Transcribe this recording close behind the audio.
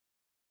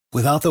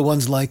Without the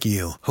ones like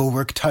you, who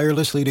work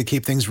tirelessly to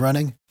keep things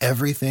running,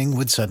 everything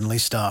would suddenly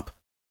stop.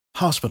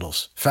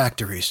 Hospitals,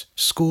 factories,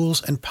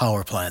 schools, and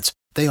power plants,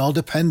 they all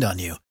depend on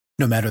you.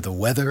 No matter the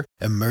weather,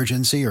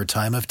 emergency, or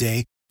time of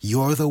day,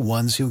 you're the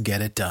ones who get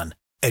it done.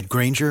 At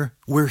Grainger,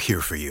 we're here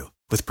for you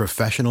with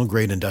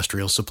professional-grade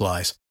industrial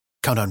supplies.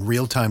 Count on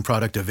real-time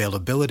product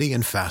availability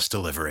and fast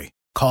delivery.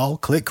 Call,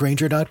 click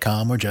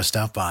Grainger.com, or just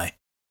stop by.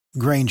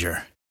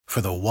 Grainger, for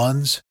the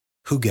ones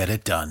who get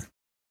it done.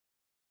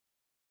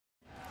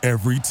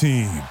 Every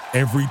team,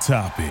 every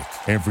topic,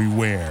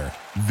 everywhere.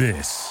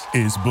 This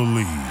is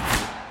Believe.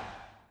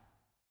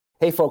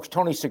 Hey folks,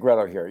 Tony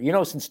Segreto here. You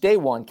know, since day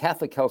one,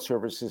 Catholic Health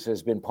Services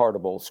has been part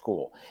of Old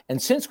School.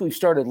 And since we've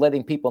started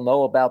letting people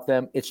know about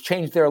them, it's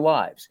changed their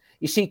lives.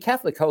 You see,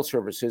 Catholic Health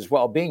Services,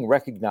 while being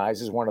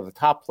recognized as one of the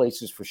top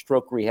places for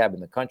stroke rehab in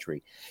the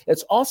country,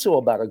 it's also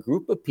about a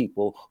group of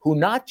people who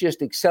not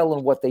just excel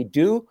in what they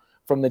do,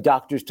 from the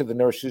doctors to the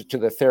nurses to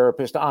the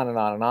therapist, on and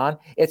on and on.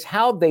 It's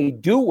how they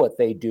do what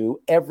they do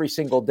every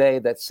single day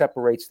that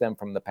separates them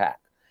from the pack.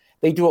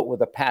 They do it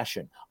with a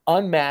passion,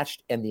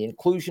 unmatched, and the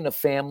inclusion of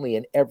family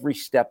in every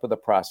step of the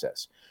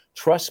process.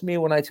 Trust me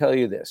when I tell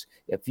you this.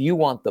 If you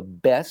want the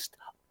best,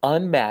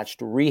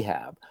 unmatched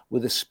rehab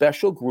with a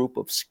special group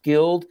of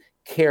skilled,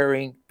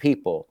 caring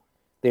people,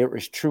 there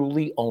is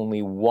truly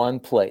only one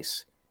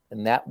place,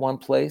 and that one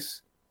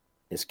place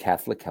is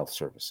Catholic Health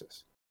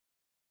Services.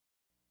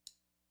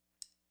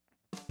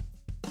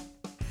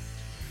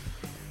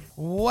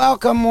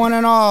 Welcome, one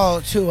and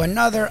all, to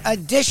another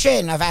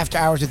edition of After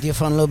Hours with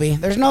Defo and Luby.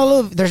 There's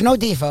no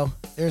Defo.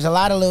 There's a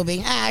lot of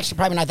Luby. Actually,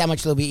 probably not that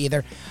much Luby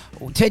either.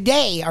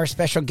 Today, our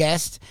special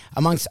guest,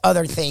 amongst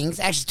other things,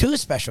 actually two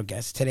special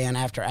guests today on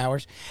After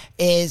Hours,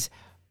 is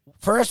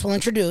first we'll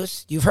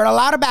introduce, you've heard a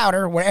lot about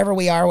her wherever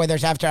we are, whether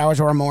it's After Hours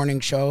or a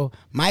morning show,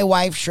 my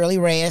wife, Shirley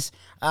Reyes.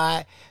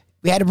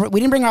 We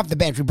didn't bring her off the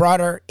bench. We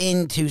brought her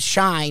in to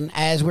shine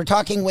as we're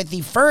talking with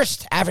the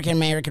first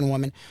African-American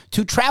woman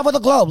to travel the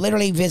globe,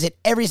 literally visit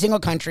every single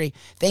country.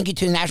 Thank you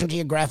to National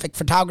Geographic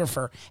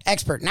photographer,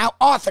 expert, now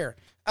author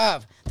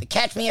of the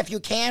Catch Me If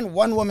You Can,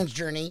 One Woman's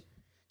Journey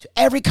to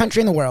Every Country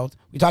in the World.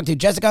 We talked to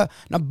Jessica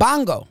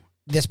Nabango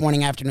this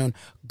afternoon.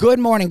 Good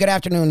morning, good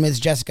afternoon, Ms.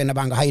 Jessica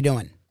Nabango. How you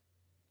doing?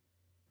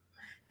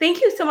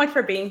 Thank you so much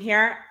for being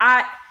here.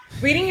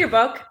 Reading your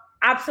book,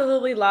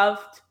 absolutely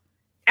loved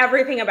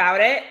everything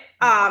about it.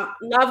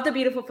 Loved the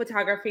beautiful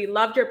photography,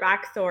 loved your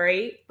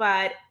backstory,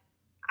 but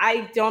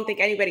I don't think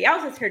anybody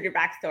else has heard your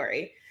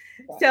backstory.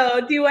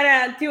 So do you want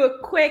to do a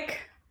quick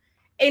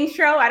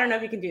intro? I don't know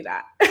if you can do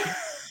that.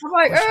 I'm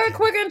like,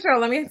 quick intro.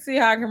 Let me see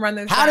how I can run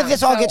this. How did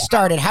this all get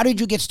started? How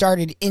did you get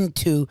started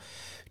into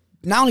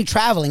not only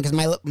traveling,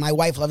 because my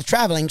wife loves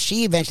traveling,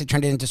 she eventually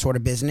turned it into sort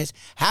of business.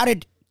 How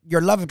did your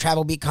love of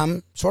travel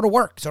become sort of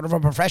work, sort of a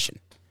profession?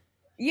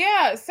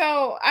 Yeah,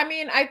 so I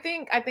mean, I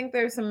think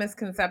there's some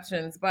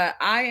misconceptions, but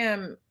I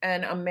am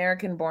an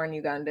American-born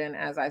Ugandan,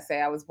 as I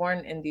say. I was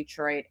born in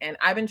Detroit, and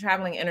I've been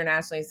traveling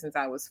internationally since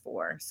I was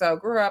 4. So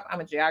grew up, I'm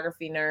a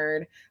geography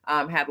nerd,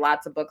 had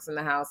lots of books in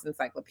the house,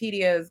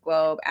 encyclopedias,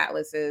 globe,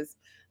 atlases.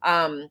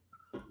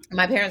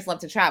 My parents love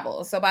to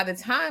travel. So by the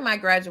time I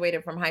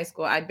graduated from high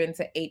school, I'd been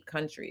to 8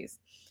 countries.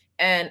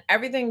 And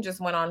everything just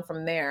went on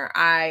from there.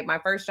 My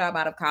first job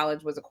out of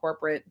college was a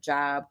corporate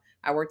job.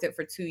 I worked it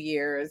for 2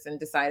 years and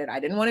decided I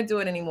didn't want to do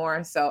it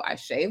anymore. So I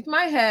shaved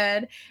my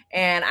head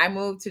and I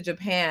moved to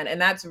Japan.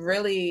 And that's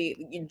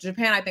really,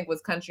 Japan, I think, was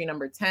country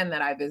number 10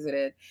 that I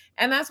visited.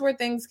 And that's where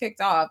things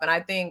kicked off. And I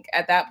think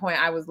at that point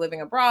I was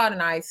living abroad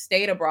and I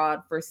stayed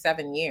abroad for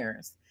 7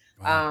 years.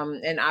 Wow.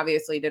 And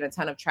obviously did a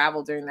ton of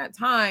travel during that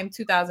time.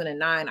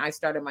 2009, I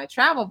started my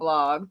travel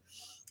blog,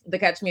 The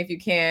Catch Me If You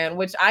Can,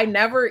 which I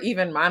never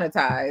even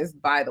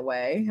monetized, by the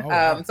way. Oh,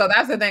 wow. So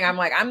that's the thing. I'm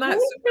like, I'm not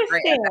super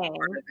great at that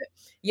part of it.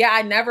 Yeah,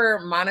 I never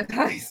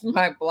monetized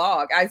my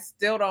blog. I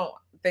still don't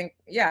think,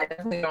 I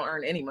definitely don't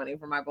earn any money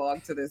from my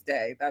blog to this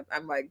day.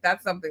 I'm like,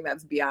 that's something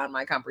that's beyond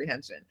my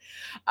comprehension.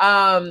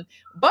 But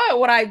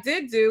what I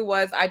did do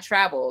was I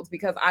traveled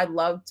because I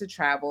love to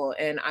travel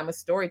and I'm a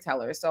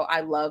storyteller. So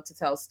I love to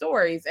tell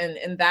stories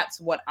and that's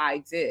what I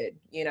did,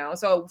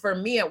 So for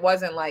me, it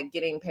wasn't like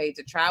getting paid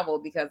to travel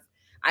because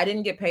I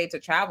didn't get paid to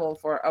travel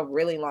for a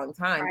really long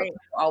time, right.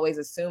 But I always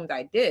assumed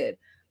I did.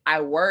 I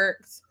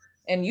worked,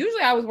 and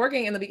usually I was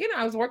working in the beginning,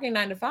 I was working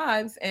 9 to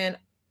 5s and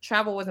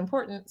travel was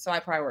important. So I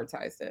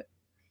prioritized it.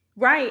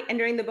 Right. And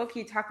during the book,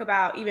 you talk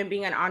about even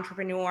being an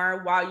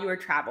entrepreneur while you were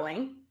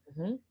traveling.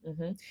 Mm-hmm,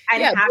 mm-hmm.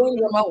 And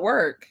doing remote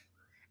work.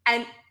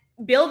 And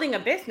building a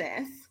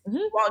business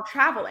while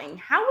traveling.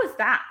 How was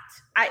that?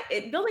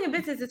 Building a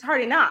business is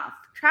hard enough.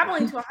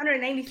 Traveling to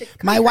 196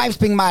 countries. My wife's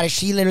being modest.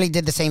 She literally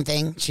did the same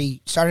thing.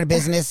 She started a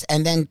business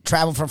and then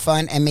traveled for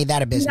fun and made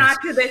that a business.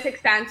 Not to this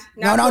extent.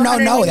 No.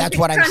 That's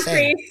what I'm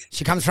saying.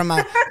 She comes from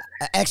an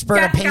expert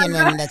opinion,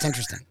 and that's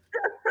interesting.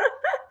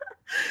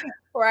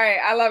 Right.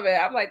 I love it.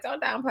 I'm like,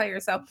 don't downplay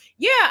yourself.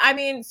 Yeah. I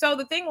mean, so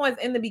the thing was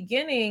in the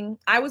beginning,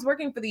 I was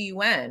working for the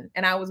UN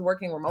and I was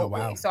working remotely.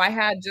 wow. So I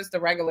had just a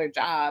regular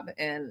job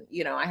and,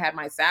 I had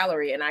my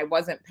salary and I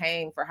wasn't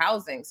paying for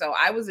housing. So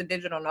I was a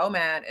digital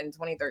nomad in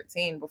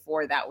 2013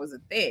 before that was a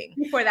thing.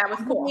 Before that was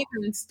cool. I didn't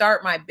even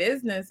start my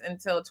business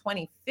until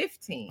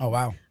 2015. Oh,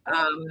 wow.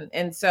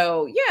 And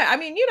so, yeah, I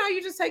mean,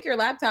 you just take your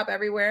laptop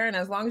everywhere and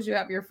as long as you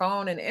have your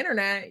phone and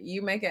internet,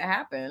 you make it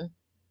happen.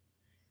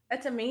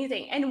 That's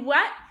amazing. And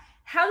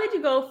how did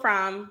you go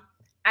from,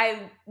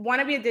 I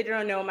want to be a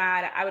digital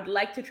nomad, I would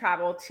like to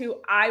travel, to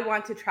I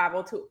want to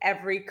travel to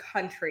every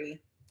country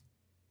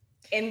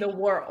in the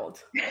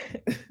world?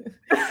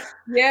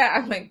 Yeah,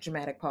 I'm like,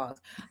 dramatic pause.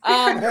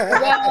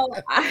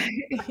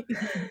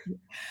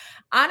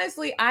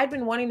 Honestly, I'd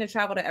been wanting to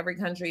travel to every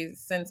country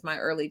since my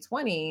early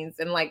 20s.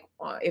 And like,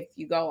 if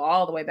you go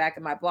all the way back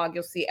in my blog,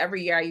 you'll see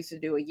every year I used to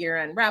do a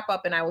year-end wrap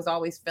up and I was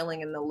always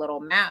filling in the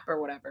little map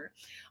or whatever.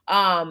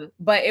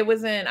 But I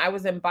was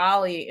in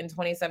Bali in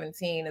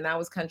 2017 and that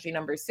was country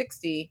number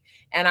 60.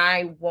 And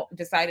I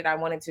decided I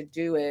wanted to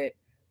do it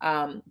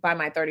by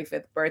my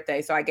 35th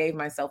birthday. So I gave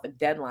myself a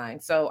deadline.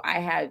 So I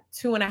had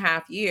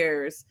 2.5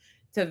 years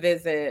to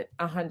visit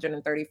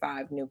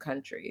 135 new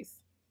countries.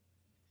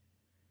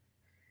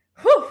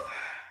 Whew,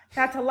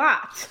 that's a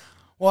lot.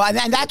 Well,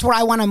 and that's where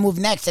I want to move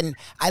next. And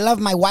I love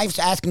my wife's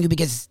asking you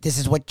because this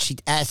is what she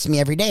asks me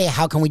every day.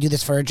 How can we do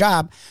this for a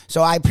job?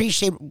 So I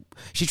appreciate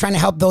she's trying to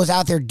help those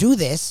out there do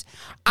this.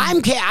 I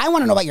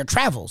want to know about your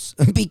travels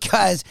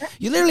because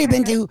you literally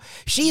been to,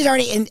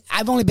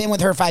 I've only been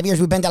with her 5 years.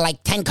 We've been to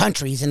like 10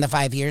 countries in the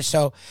 5 years.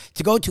 So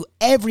to go to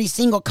every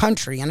single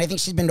country, and I think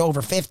she's been to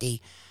over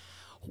 50.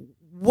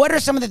 What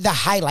are some of the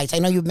highlights? I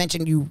know you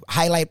mentioned you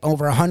highlight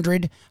over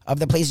 100 of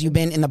the places you've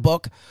been in the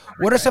book.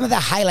 What are some of the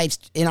highlights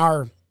in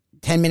our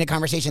 10-minute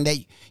conversation that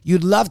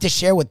you'd love to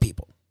share with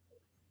people?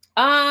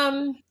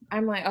 I'm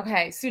like,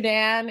 okay,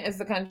 Sudan is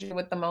the country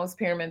with the most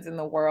pyramids in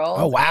the world.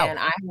 Oh, wow. And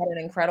I had an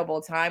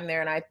incredible time there.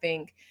 And I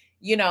think,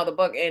 the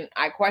book, and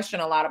I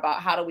question a lot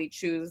about how do we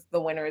choose the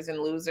winners and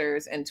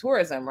losers in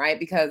tourism, right?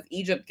 Because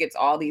Egypt gets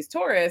all these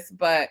tourists,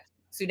 but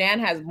Sudan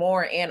has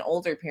more and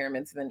older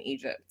pyramids than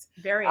Egypt.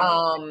 Very.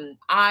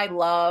 I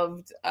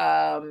loved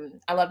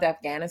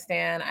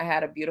Afghanistan. I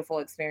had a beautiful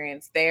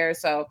experience there.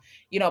 So,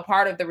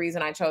 part of the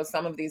reason I chose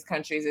some of these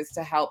countries is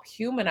to help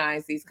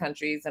humanize these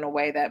countries in a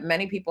way that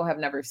many people have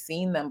never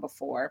seen them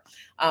before.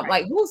 Right.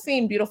 Like who's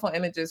seen beautiful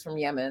images from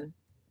Yemen?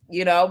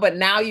 But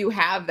now you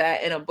have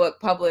that in a book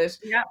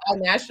published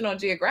on National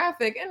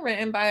Geographic and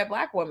written by a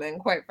Black woman,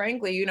 quite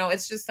frankly,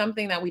 it's just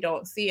something that we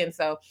don't see. And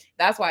so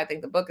that's why I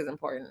think the book is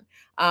important.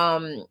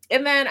 And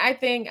then I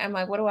think I'm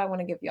like, what do I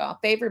want to give y'all?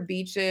 Favorite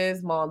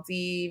beaches,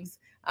 Maldives,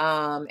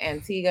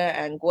 Antigua,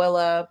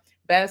 Anguilla,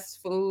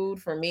 best food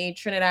for me,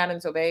 Trinidad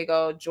and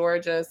Tobago,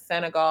 Georgia,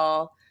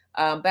 Senegal,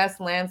 best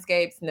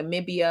landscapes,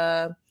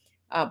 Namibia,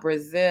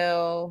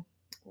 Brazil.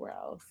 Where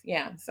else?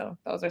 Yeah, so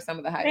those are some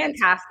of the highlights.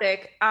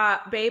 Fantastic.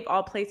 Babe,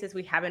 all places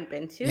we haven't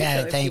been to. Yeah,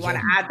 so if you want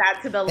to add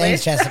that to the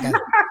Thanks, list. Jessica.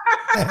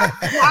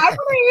 I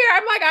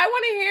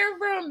want to hear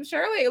from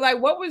Shirley. Like,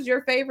 what was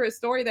your favorite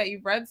story that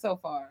you've read so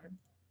far?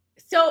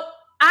 So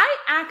I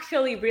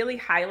actually really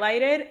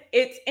highlighted,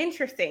 it's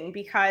interesting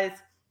because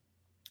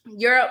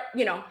you're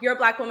a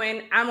Black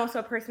woman. I'm also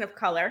a person of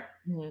color.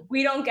 Mm-hmm.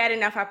 We don't get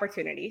enough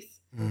opportunities.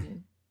 Mm-hmm.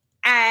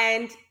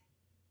 And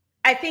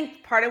I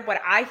think part of what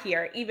I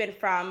hear, even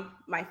from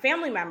my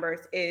family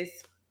members, is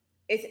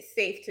it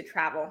safe to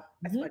travel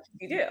as much as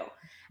you do?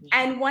 Mm-hmm.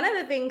 And one of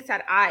the things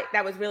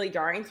that was really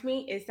jarring to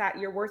me is that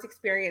your worst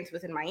experience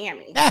was in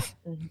Miami.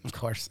 Of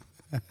course.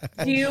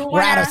 We're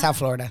out of South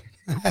Florida.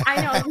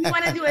 I know. You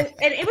want to do it.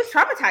 And it was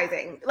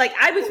traumatizing. Like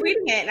I was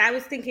reading it and I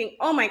was thinking,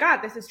 oh my God,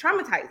 this is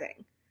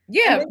traumatizing.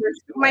 Yeah.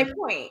 My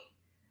point.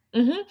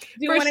 Mm-hmm. Do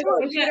you want to go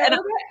into that a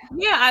little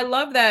bit? Yeah, I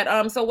love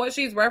that. So what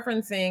she's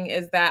referencing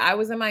is that I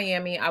was in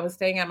Miami. I was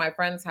staying at my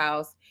friend's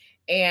house,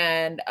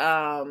 and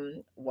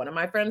one of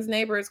my friend's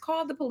neighbors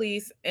called the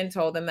police and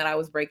told them that I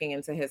was breaking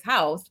into his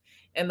house.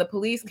 And the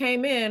police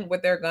came in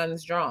with their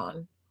guns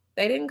drawn.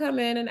 They didn't come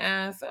in and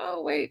ask,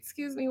 oh, wait,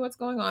 excuse me, what's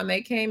going on?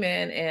 They came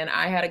in and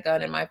I had a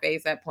gun in my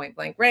face at point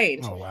blank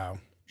range. Oh, wow.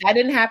 That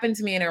didn't happen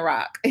to me in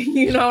Iraq.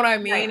 You know what I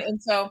mean? Right.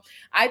 And so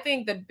I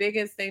think the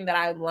biggest thing that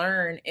I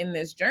learned in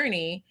this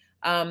journey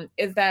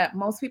is that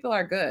most people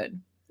are good.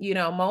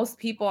 Most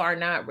people are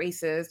not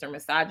racist or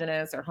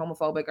misogynist or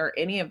homophobic or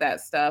any of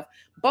that stuff,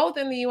 both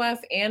in the US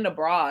and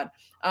abroad.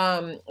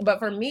 But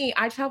for me,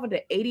 I traveled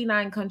to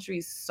 89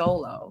 countries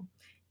solo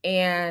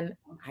and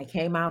I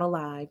came out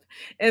alive.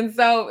 And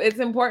so it's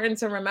important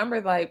to remember,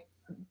 like,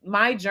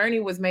 my journey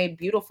was made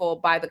beautiful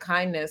by the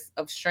kindness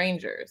of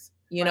strangers.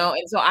 And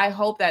so I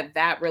hope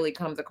that really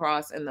comes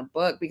across in the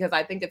book because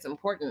I think it's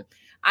important.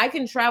 I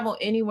can travel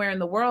anywhere in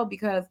the world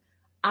because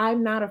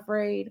I'm not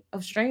afraid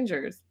of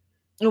strangers.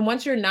 And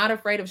once you're not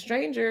afraid of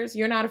strangers,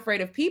 you're not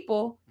afraid of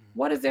people.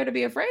 What is there to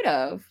be afraid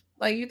of?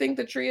 Like, you think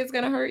the tree is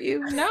going to hurt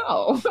you?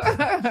 No.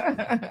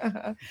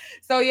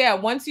 So yeah,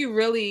 once you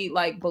really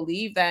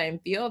believe that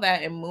and feel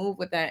that and move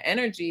with that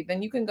energy,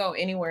 then you can go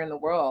anywhere in the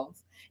world.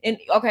 And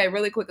okay,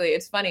 really quickly,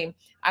 it's funny.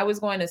 I was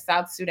going to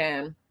South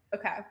Sudan.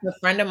 Okay. A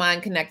friend of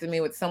mine connected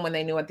me with someone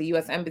they knew at the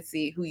U.S.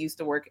 Embassy who used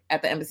to work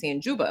at the embassy in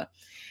Juba.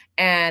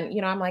 And,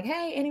 I'm like,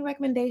 hey, any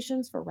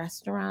recommendations for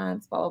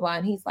restaurants, blah, blah, blah.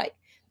 And he's like,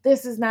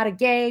 this is not a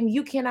game.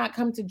 You cannot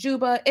come to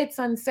Juba. It's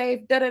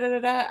unsafe. Da, da, da, da,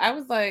 da. I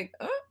was like,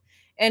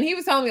 And he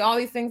was telling me all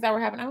these things that were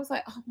happening. I was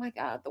like, oh my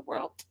God, the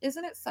world,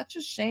 isn't it such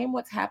a shame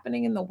what's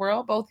happening in the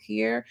world, both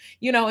here,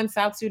 in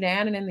South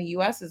Sudan and in the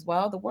US as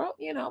well. The world,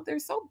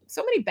 there's so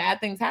many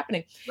bad things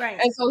happening. Right.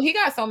 And so he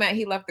got so mad,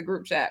 he left the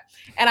group chat.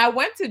 And I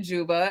went to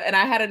Juba and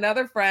I had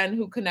another friend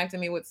who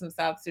connected me with some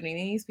South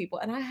Sudanese people.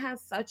 And I had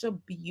such a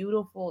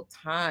beautiful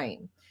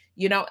time.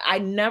 I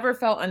never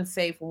felt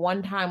unsafe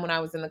one time when I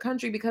was in the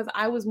country because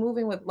I was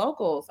moving with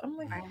locals. I'm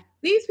like,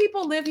 these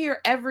people live here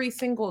every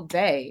single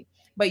day.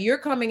 But you're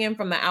coming in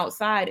from the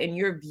outside and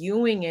you're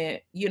viewing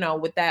it,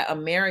 with that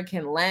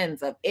American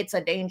lens of it's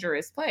a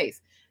dangerous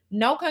place.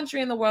 No country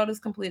in the world is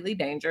completely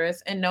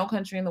dangerous and no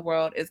country in the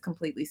world is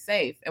completely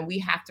safe. And we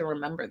have to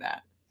remember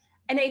that.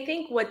 And I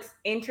think what's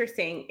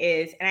interesting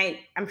is, and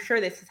I'm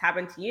sure this has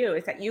happened to you,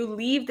 is that you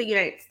leave the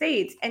United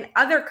States and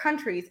other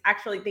countries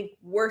actually think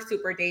we're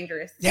super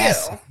dangerous too.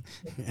 Yes.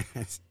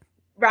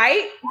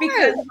 Right?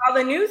 Because of all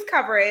the news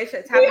coverage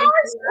that's happening.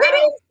 It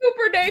is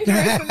super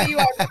dangerous in the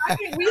U.S. I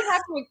think we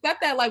have to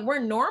accept that. Like, we're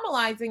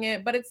normalizing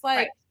it, but it's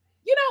like,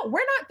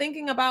 we're not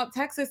thinking about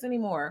Texas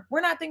anymore. We're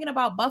not thinking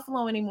about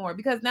Buffalo anymore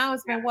because now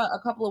it's been, a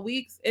couple of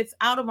weeks? It's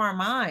out of our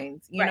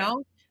minds, you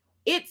know?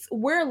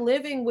 We're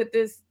living with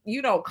this,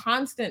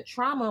 constant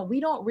trauma.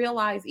 We don't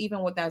realize even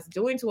what that's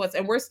doing to us.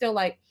 And we're still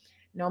like,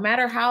 no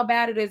matter how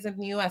bad it is in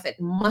the U.S., it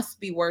must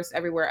be worse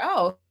everywhere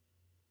else.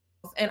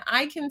 And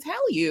I can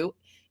tell you,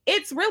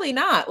 it's really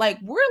not. Like,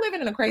 we're living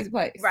in a crazy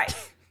place.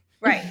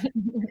 Right.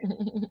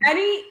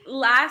 Any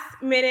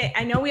last minute,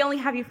 I know we only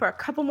have you for a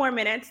couple more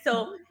minutes.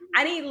 So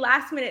any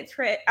last minute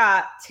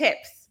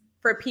tips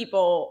for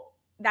people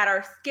that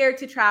are scared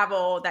to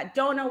travel, that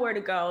don't know where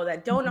to go,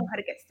 that don't know how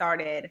to get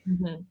started?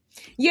 Mm-hmm.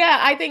 Yeah,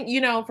 I think,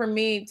 for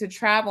me, to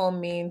travel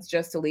means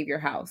just to leave your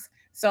house.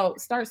 So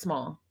start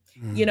small.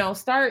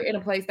 Start in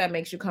a place that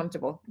makes you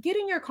comfortable. Get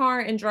in your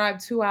car and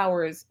drive 2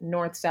 hours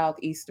north, south,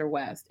 east, or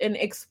west and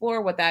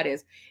explore what that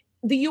is.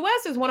 The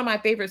U.S. is one of my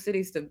favorite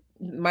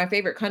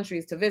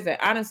countries to visit,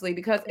 honestly,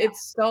 because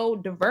it's so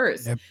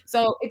diverse. Yep.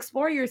 So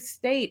explore your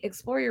state,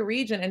 explore your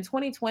region. In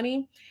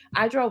 2020,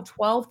 I drove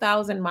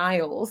 12,000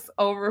 miles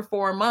over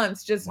 4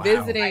 months just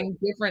visiting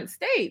different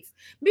states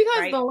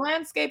because the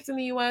landscapes in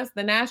the U.S.,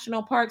 the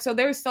national parks. So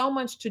there's so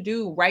much to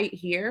do right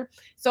here.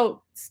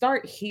 So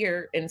start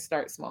here and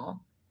start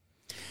small.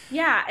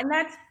 Yeah. And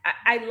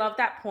I love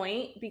that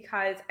point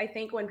because I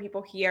think when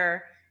people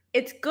hear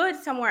it's good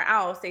somewhere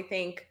else, they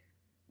think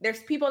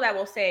there's people that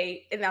will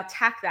say, and they'll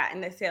tack that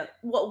and they say,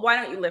 well, why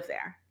don't you live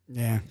there?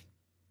 Yeah.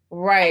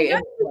 Right.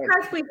 And just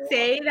because we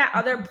say that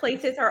other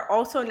places are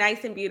also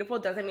nice and beautiful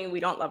doesn't mean we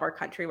don't love our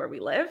country where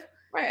we live.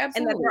 Right.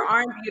 Absolutely. And that there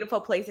aren't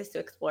beautiful places to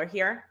explore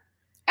here.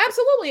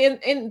 Absolutely.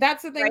 And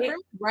that's the thing,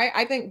 right?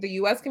 I think the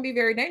U.S. can be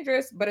very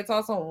dangerous, but it's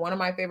also one of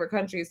my favorite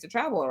countries to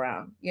travel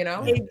around,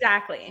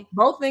 Exactly.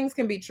 Both things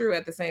can be true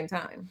at the same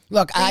time.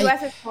 Look, I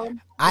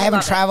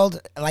haven't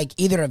traveled like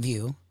either of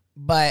you,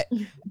 but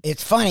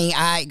it's funny.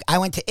 I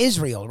went to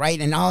Israel, right?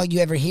 And all you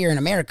ever hear in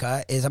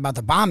America is about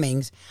the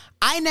bombings.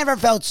 I never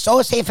felt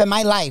so safe in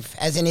my life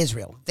as in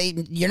Israel.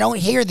 You don't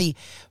hear the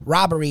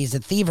robberies, the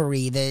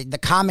thievery, the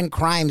common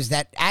crimes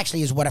that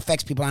actually is what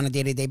affects people on a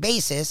day-to-day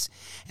basis.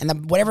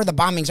 And whatever the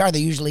bombings are, they're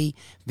usually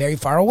very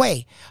far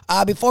away.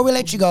 Before we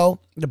let you go,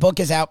 the book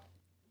is out.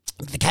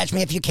 Catch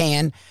Me If You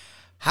Can.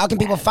 How can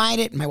people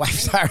find it? My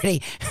wife's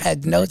already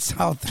had notes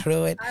all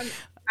through it.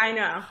 I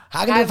know.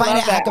 How can people find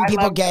it? How can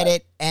people get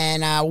it?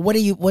 And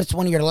what's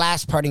one of your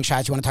last parting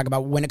shots you want to talk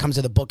about when it comes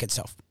to the book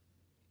itself?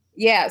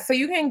 Yeah, so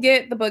you can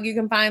get the book. You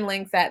can find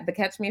links at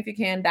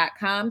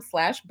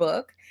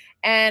thecatchmeifyoucan.com/book.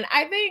 And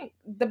I think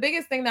the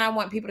biggest thing that I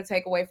want people to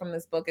take away from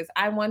this book is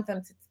I want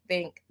them to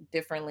think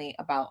differently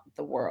about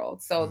the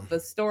world. So the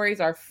stories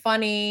are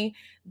funny.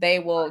 They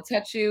will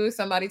touch you.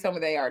 Somebody told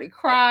me they already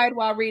cried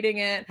while reading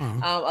it.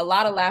 A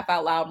lot of laugh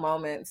out loud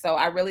moments. So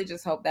I really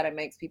just hope that it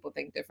makes people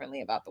think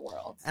differently about the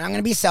world. And I'm going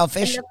to be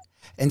selfish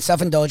and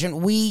self-indulgent.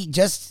 We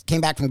just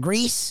came back from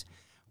Greece.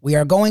 We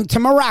are going to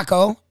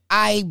Morocco.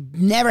 I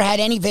never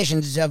had any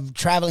visions of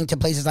traveling to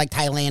places like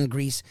Thailand,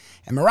 Greece,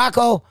 and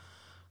Morocco.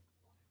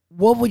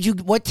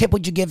 What tip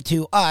would you give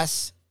to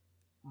us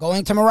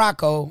going to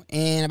Morocco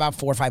in about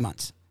 4 or 5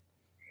 months?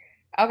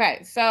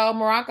 Okay, so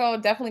Morocco,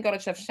 definitely go to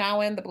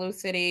Chefchaouen, the Blue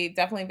City.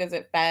 Definitely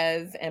visit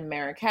Fez and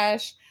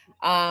Marrakesh.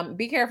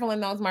 Be careful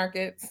in those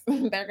markets.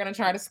 They're going to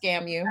try to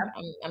scam you.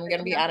 I'm going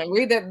to be honest.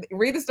 Read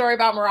the story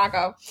about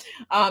Morocco.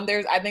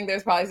 I think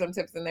there's probably some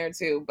tips in there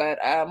too. But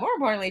more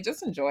importantly,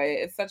 just enjoy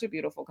it. It's such a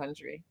beautiful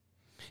country.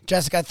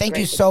 Jessica, thank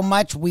you so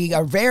much. We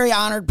are very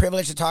honored,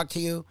 privileged to talk to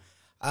you.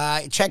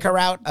 Check her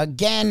out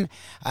again.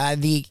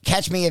 The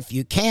Catch Me If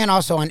You Can,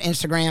 also on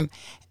Instagram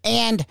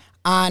and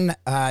on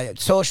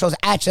socials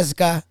at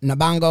Jessica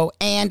Nabango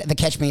and the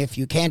Catch Me If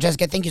You Can.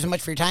 Jessica, thank you so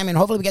much for your time, and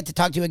hopefully we get to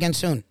talk to you again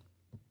soon.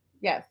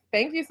 Yes.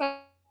 Thank you so.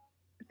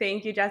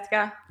 Thank you,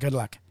 Jessica. Good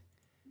luck.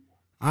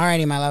 All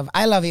righty, my love.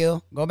 I love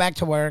you. Go back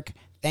to work.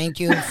 Thank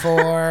you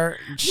for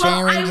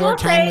sharing your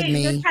time with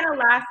me. Just kind of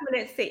last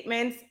minute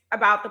statements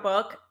about the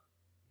book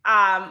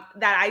that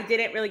I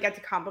didn't really get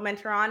to compliment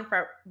her on,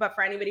 but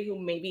for anybody who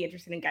may be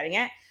interested in getting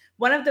it,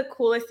 one of the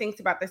coolest things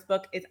about this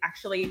book is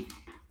actually,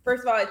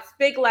 first of all, it's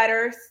big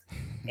letters.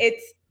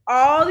 It's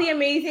all the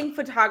amazing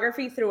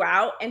photography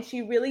throughout, and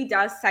she really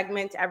does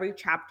segment every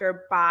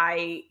chapter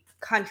by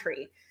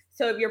country.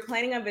 So if you're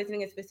planning on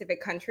visiting a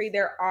specific country,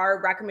 there are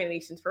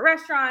recommendations for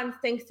restaurants,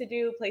 things to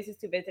do, places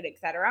to visit,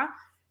 etc.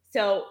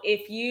 So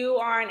if you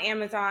are on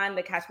Amazon,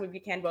 the Catch Me If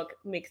You Can book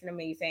makes an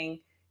amazing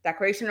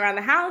decoration around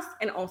the house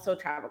and also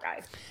travel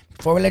guide.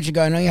 Before we let you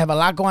go, I know you have a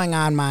lot going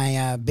on,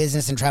 my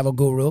business and travel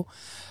guru.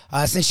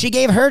 Since she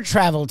gave her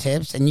travel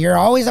tips, and you're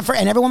always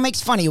and everyone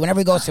makes fun of you whenever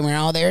we go somewhere.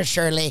 Oh, there's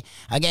Shirley,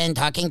 again,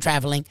 talking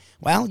traveling.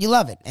 Well, you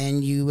love it,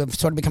 and you have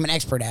sort of become an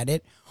expert at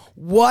it.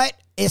 What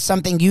is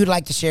something you'd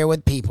like to share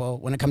with people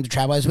when it comes to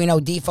travel? As we know,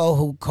 Defo,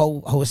 who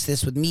co-hosts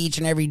this with me each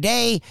and every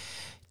day,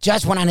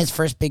 just went on his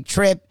first big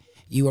trip.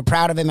 You were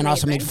proud of him and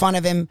also made fun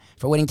of him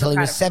for waiting till he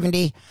was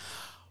 70.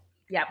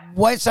 Yep.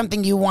 What's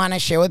something you want to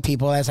share with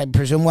people, as I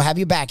presume we'll have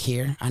you back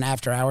here on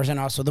After Hours and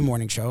also the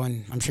morning show,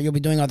 and I'm sure you'll be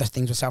doing other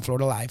things with South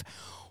Florida Live.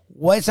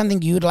 What's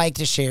something you'd like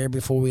to share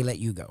before we let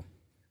you go?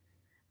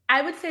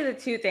 I would say the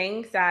two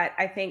things that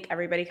I think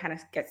everybody kind of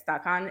gets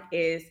stuck on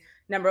is,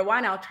 number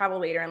one, I'll travel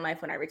later in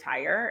life when I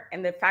retire.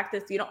 And the fact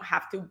is, you don't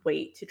have to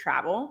wait to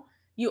travel.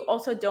 You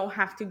also don't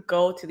have to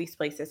go to these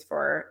places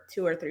for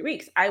 2 or 3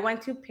 weeks. I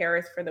went to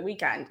Paris for the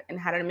weekend and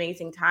had an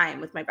amazing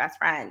time with my best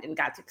friend and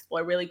got to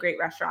explore really great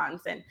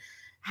restaurants and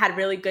had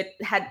really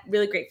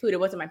great food. It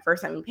wasn't my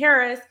first time in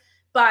Paris,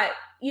 but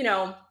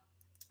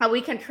a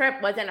weekend trip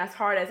wasn't as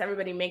hard as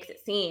everybody makes it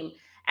seem.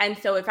 And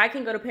so if I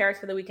can go to Paris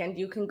for the weekend,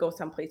 you can go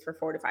someplace for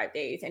 4 to 5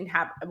 days and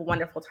have a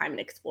wonderful time and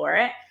explore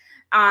it.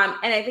 And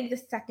I think the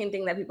second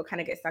thing that people kind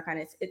of get stuck on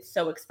is it's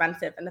so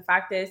expensive. And the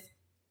fact is,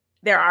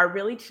 there are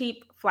really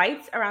cheap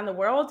flights around the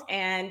world,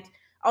 and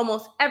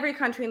almost every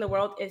country in the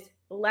world is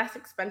less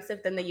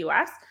expensive than the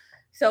US.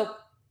 So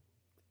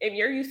if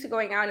you're used to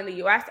going out in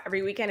the US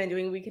every weekend and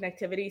doing weekend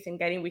activities and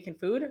getting weekend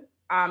food,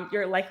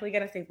 you're likely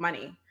going to save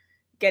money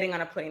getting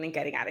on a plane and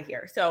getting out of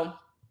here. So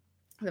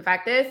the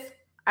fact is,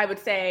 I would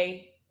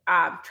say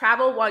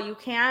travel while you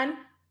can,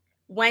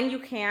 when you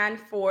can,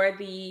 for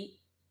the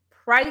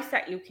price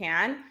that you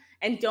can,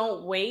 and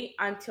don't wait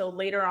until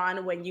later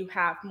on when you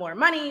have more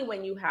money,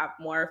 when you have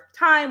more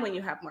time, when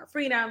you have more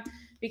freedom,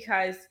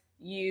 because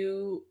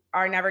you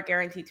are never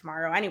guaranteed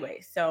tomorrow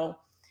anyway. So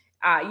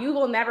you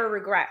will never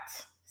regret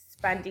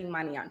spending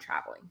money on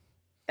traveling.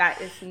 That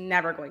is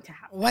never going to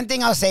happen. One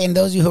thing I'll say, and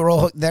those of you who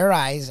roll their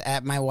eyes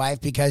at my wife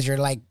because you're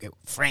like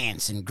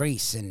France and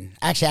Greece, and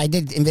actually I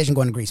did envision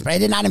going to Greece, but I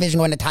did not envision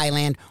going to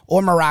Thailand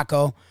or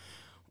Morocco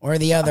or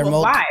the other,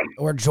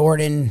 or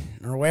Jordan,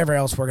 or wherever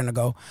else we're going to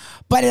go.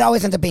 But it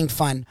always ends up being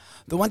fun.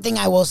 The one thing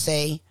I will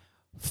say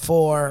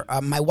for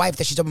my wife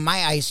that she's opened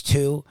my eyes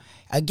to,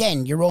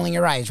 again, you're rolling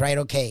your eyes, right?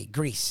 Okay,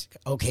 Greece.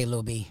 Okay,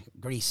 Luby,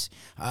 Greece.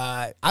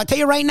 I'll tell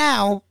you right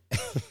now,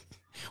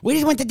 we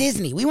just went to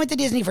Disney. We went to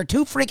Disney for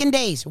 2 freaking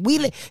days.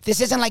 This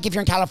isn't like if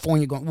you're in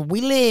California going.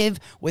 We live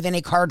within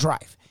a car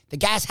drive. The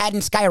gas hadn't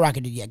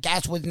skyrocketed yet.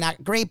 Gas was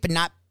not great, but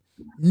not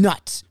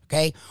nuts,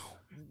 okay?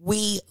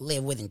 We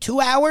live within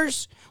 2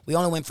 hours. We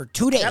only went for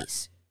 2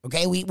 days.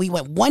 Okay, we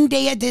went 1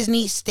 day at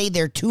Disney, stayed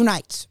there 2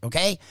 nights.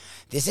 Okay,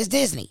 this is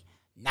Disney,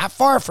 not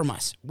far from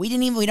us. We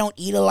don't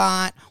eat a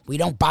lot. We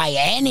don't buy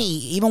any,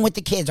 even with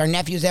the kids, our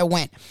nephews that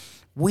went.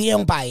 We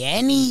don't buy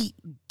any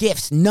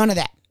gifts, none of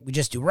that. We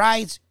just do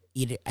rides,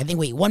 eat it. I think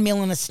we eat 1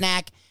 meal and a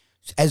snack.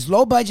 As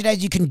low budget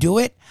as you can do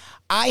it.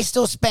 I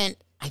still spent,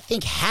 I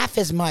think, half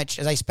as much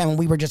as I spent when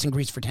we were just in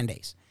Greece for 10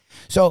 days.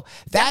 So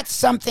that's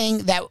something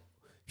that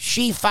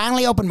she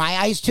finally opened my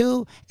eyes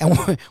to, and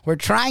we're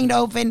trying to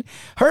open.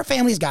 Her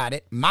family's got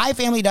it. My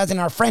family doesn't.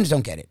 Our friends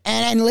don't get it.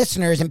 And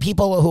listeners and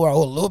people who are,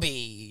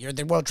 Luby, you're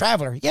the world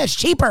traveler. Yeah, it's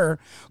cheaper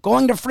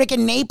going to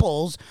freaking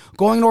Naples,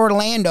 going to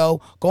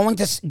Orlando,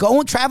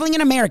 traveling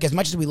in America, as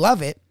much as we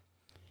love it.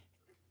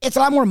 It's a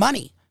lot more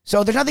money.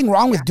 So there's nothing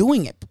wrong with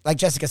doing it, like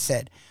Jessica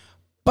said.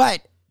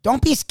 But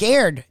don't be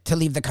scared to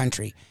leave the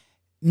country.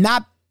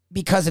 Not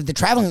because of the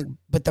traveling,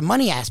 but the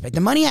money aspect.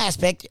 The money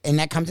aspect, and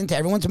that comes into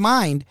everyone's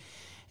mind,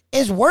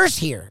 is worse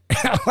here.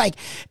 Like,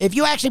 if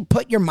you actually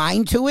put your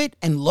mind to it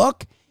and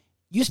look,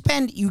 you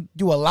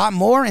do a lot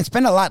more and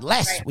spend a lot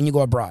less when you go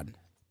abroad.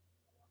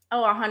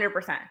 Oh,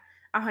 100%.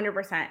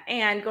 100%.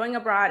 And going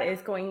abroad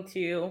is going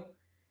to,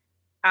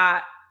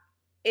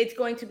 it's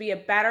going to be a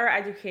better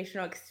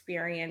educational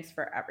experience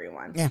for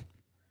everyone. Yeah.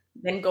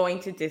 Than going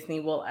to Disney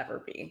will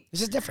ever be.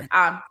 This is different.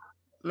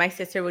 My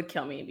sister would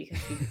kill me because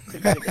she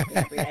could go to Disney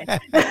every day.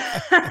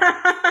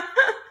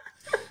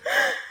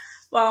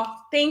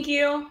 Well, thank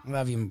you.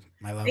 Love you,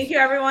 my love. Thank you,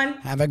 everyone.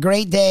 Have a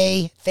great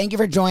day. Thank you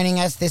for joining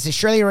us. This is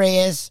Shirley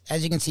Reyes,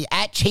 as you can see,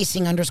 at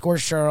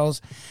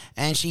 @chasing_Shirls.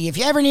 And if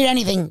you ever need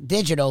anything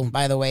digital,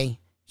 by the way,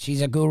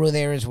 she's a guru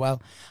there as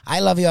well.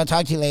 I love you. I'll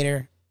talk to you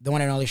later. the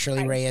one and only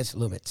Shirley Reyes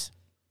Lubitz.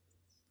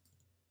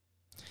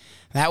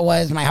 That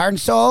was My Heart and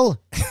Soul.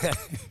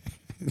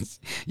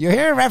 You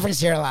hear a reference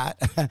here a lot.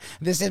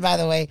 This is, by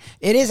the way,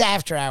 it is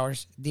After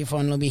Hours. Defo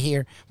and Luby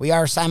here. We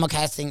are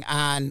simulcasting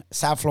on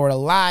South Florida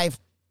Live,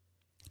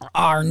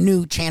 our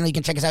new channel. You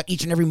can check us out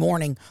each and every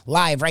morning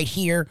live right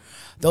here.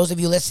 Those of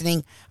you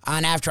listening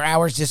on After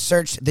Hours, just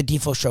search The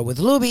Defo Show with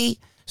Luby.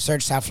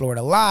 Search South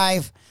Florida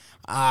Live.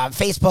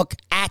 Facebook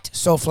at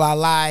SoFla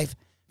Live.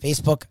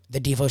 Facebook,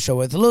 The Defo Show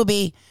with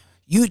Luby.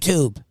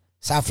 YouTube,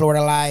 South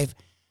Florida Live.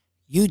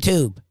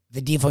 YouTube,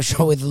 The Defo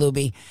Show with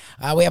Luby.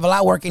 We have a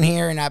lot working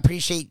here, and I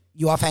appreciate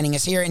you all finding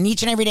us here. And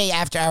each and every day,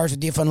 After Hours with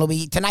Defo and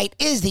Luby. Tonight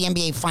is the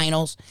NBA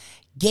Finals,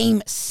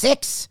 Game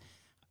 6.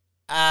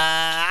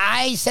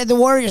 I said the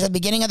Warriors at the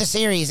beginning of the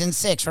series in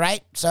 6,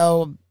 right?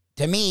 So,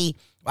 to me,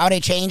 why would they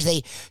change?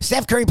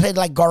 Steph Curry played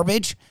like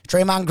garbage.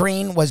 Draymond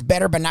Green was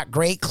better, but not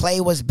great.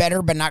 Clay was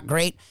better, but not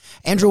great.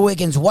 Andrew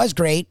Wiggins was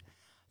great.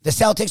 The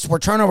Celtics were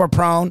turnover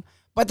prone.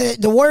 But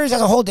the Warriors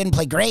as a whole didn't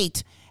play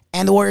great,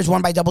 and the Warriors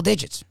won by double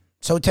digits.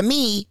 So, to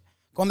me,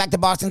 going back to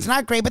Boston, it's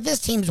not great, but this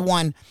team's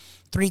won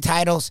 3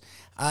 titles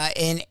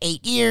in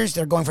 8 years.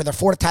 They're going for their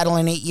 4th title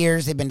in 8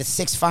 years. They've been to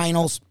 6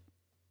 finals.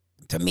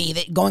 To me,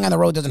 going on the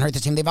road doesn't hurt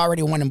this team. They've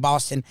already won in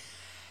Boston.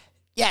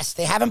 Yes,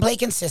 they haven't played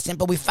consistent,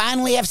 but we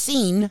finally have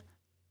seen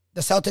the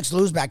Celtics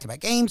lose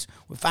back-to-back games.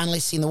 We've finally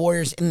seen the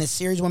Warriors in this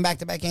series win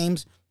back-to-back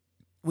games.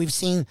 We've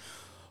seen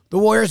the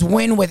Warriors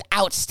win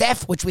without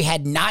Steph, which we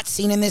had not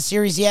seen in this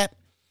series yet.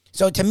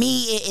 So to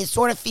me, it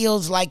sort of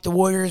feels like the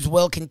Warriors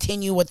will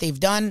continue what they've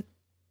done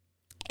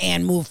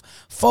and move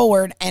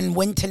forward and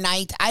win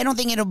tonight. I don't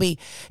think it'll be,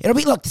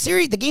 look,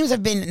 the games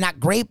have been not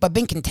great, but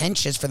been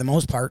contentious for the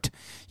most part.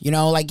 You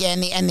know, like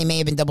in the end, they may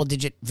have been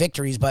double-digit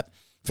victories, but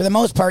for the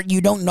most part,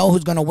 you don't know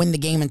who's going to win the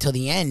game until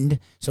the end.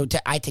 So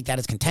I take that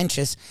as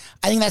contentious.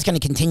 I think that's going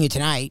to continue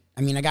tonight.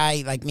 I mean, a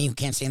guy like me who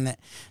can't stand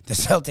the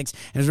Celtics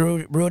is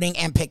rooting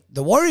and pick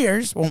the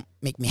Warriors won't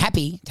make me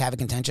happy to have it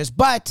contentious,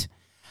 but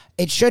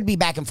it should be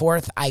back and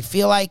forth. I just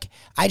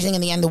think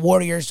in the end, the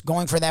Warriors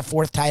going for that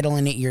 4th title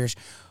in 8 years,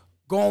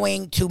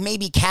 going to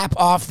maybe cap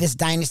off this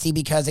dynasty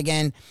because,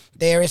 again,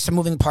 there is some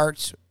moving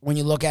parts when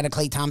you look at it.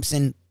 Klay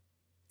Thompson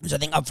is, I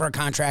think, up for a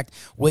contract.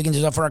 Wiggins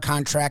is up for a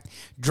contract.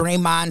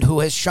 Draymond, who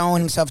has shown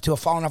himself to have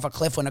fallen off a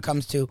cliff when it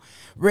comes to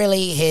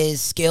really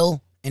his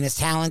skill and his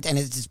talent and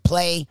his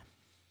play.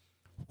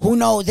 Who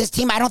knows? This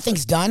team I don't think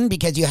is done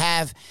because you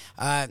have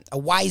a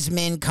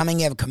Wiseman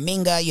coming, you have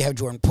Kuminga, you have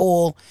Jordan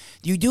Poole.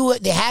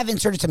 They have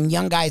inserted some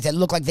young guys that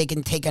look like they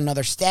can take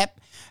another step,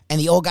 and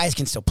the old guys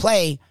can still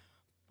play.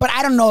 But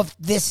I don't know if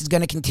this is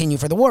going to continue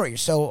for the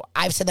Warriors. So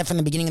I've said that from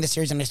the beginning of the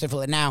series, and I still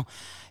feel it now.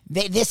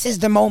 This is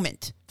the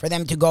moment for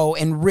them to go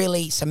and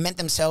really cement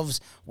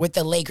themselves with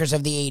the Lakers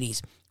of the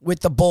 80s,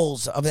 with the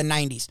Bulls of the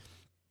 90s.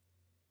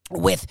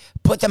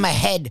 Put them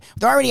ahead.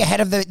 They're already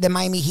ahead of the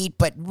Miami Heat,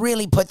 but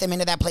really put them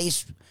into that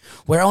place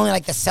where only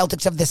like the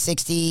Celtics of the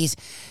 60s.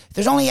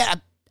 There's only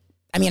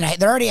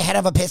they're already ahead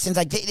of the Pistons.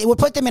 Like it would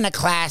put them in a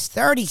class.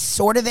 They're already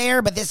sort of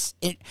there, but this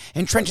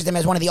entrenches them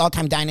as one of the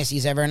all-time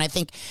dynasties ever. And I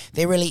think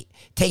they really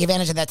take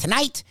advantage of that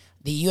tonight.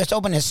 The U.S.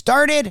 Open has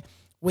started.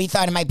 We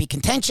thought it might be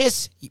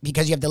contentious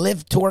because you have the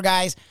LIV Tour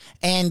guys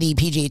and the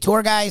PGA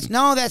Tour guys.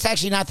 No, that's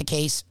actually not the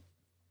case.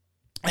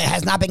 It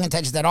has not been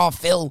contentious at all.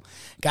 Phil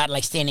got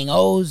like standing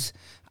O's.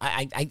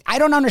 I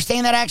don't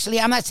understand that, actually.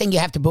 I'm not saying you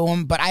have to boo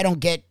him, but I don't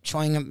get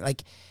showing him,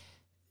 like,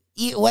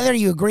 whether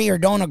you agree or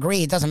don't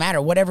agree, it doesn't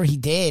matter. Whatever he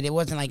did, it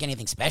wasn't like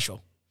anything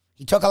special.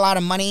 He took a lot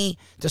of money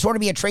to sort of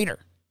be a traitor.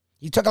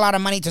 He took a lot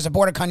of money to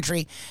support a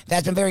country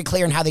that's been very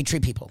clear in how they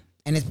treat people,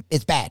 and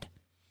it's bad.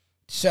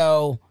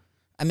 So,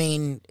 I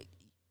mean,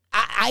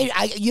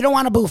 you don't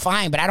want to boo,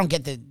 fine, but I don't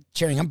get the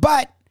cheering him.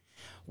 But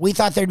we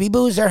thought there'd be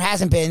boos. There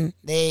hasn't been.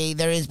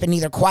 There has been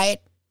either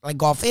quiet, like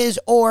golf is,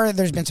 or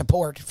there's been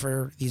support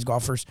for these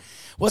golfers.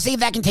 We'll see if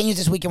that continues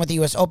this weekend with the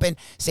U.S. Open.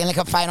 Stanley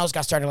Cup Finals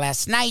got started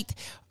last night.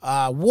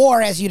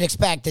 War, as you'd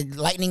expect. The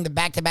Lightning, the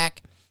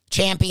back-to-back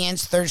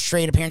champions, 3rd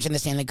straight appearance in the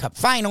Stanley Cup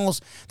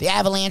Finals. The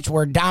Avalanche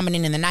were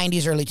dominant in the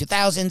 90s, early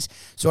 2000s.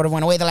 Sort of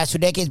went away the last 2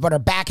 decades, but are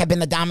back, have been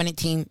the dominant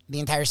team the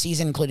entire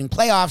season, including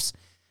playoffs.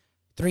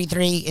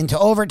 3-3 into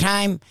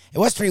overtime. It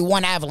was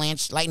 3-1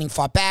 Avalanche. Lightning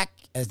fought back,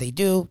 as they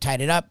do,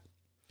 tied it up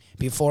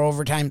before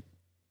overtime.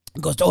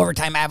 It goes to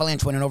overtime.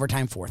 Avalanche win in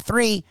overtime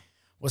 4-3.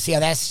 We'll see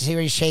how that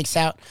series shakes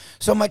out.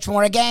 So much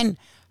more. Again,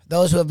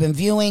 those who have been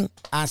viewing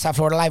on South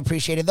Florida Live,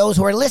 appreciate it. Those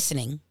who are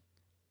listening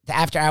to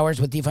After Hours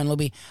with Defo and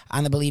Luby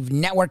on the Believe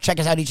Network, check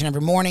us out each and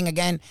every morning.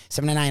 Again,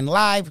 7 to 9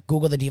 live.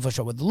 Google The Defo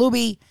Show with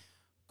Luby.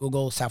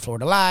 Google South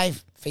Florida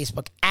Live.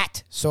 Facebook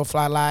at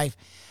SoFly Live.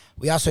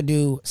 We also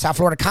do South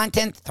Florida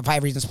content, the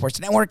 5 Reasons Sports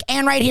Network,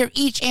 and right here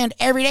each and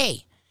every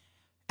day,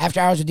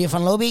 After Hours with Defo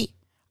and Luby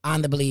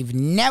on the Believe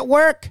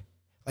Network.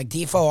 Like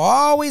Defo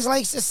always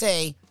likes to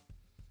say,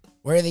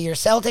 whether you're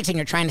Celtics and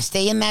you're trying to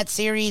stay in that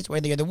series,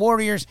 whether you're the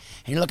Warriors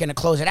and you're looking to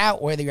close it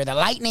out, whether you're the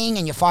Lightning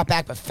and you fought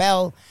back but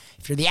fell,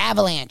 if you're the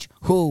Avalanche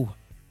who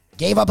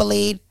gave up a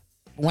lead,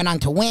 went on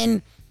to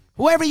win,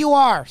 whoever you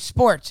are,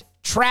 sports,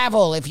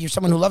 travel, if you're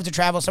someone who loves to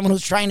travel, someone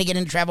who's trying to get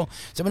into travel,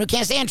 someone who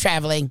can't stand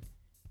traveling,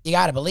 you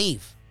got to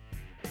believe.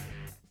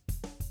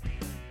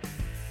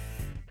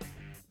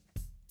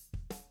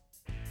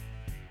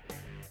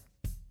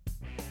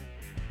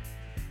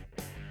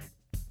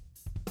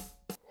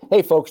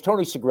 Hey folks,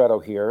 Tony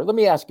Segreto here. Let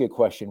me ask you a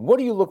question. What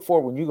do you look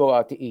for when you go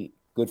out to eat?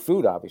 Good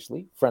food,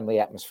 obviously, friendly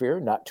atmosphere,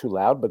 not too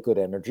loud, but good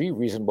energy,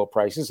 reasonable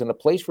prices, and a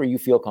place where you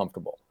feel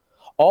comfortable.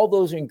 All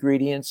those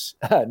ingredients,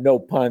 no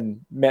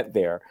pun meant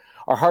there,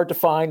 are hard to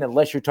find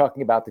unless you're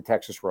talking about the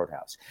Texas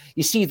Roadhouse.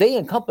 You see, they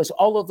encompass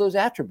all of those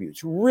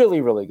attributes.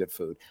 Really, really good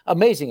food,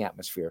 amazing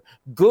atmosphere,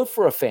 good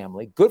for a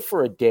family, good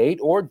for a date,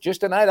 or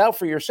just a night out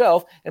for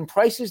yourself, and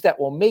prices that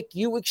will make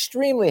you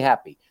extremely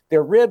happy.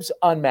 Their ribs,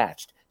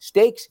 unmatched.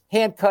 Steaks,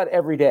 hand-cut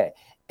every day.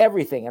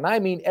 Everything, and I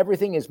mean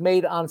everything, is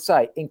made on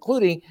site,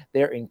 including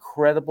their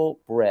incredible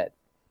bread.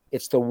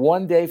 It's the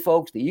one day,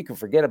 folks, that you can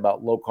forget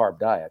about low-carb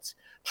diets.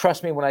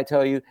 Trust me when I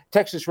tell you,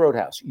 Texas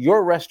Roadhouse,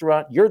 your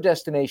restaurant, your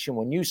destination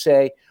when you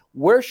say,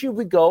 where should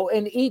we go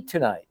and eat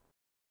tonight?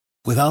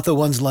 Without the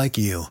ones like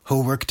you,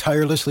 who work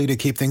tirelessly to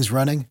keep things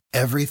running,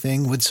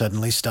 everything would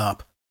suddenly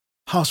stop.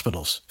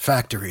 Hospitals,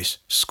 factories,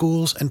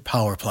 schools, and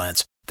power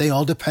plants, they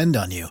all depend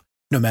on you.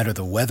 No matter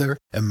the weather,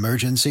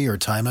 emergency, or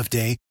time of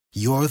day,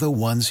 you're the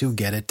ones who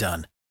get it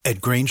done. At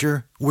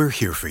Grainger, we're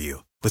here for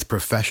you with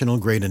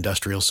professional-grade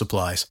industrial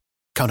supplies.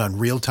 Count on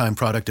real-time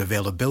product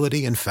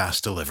availability and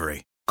fast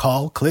delivery.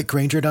 Call, click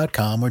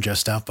Grainger.com, or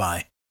just stop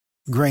by.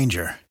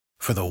 Grainger,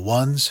 for the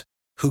ones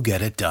who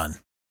get it done.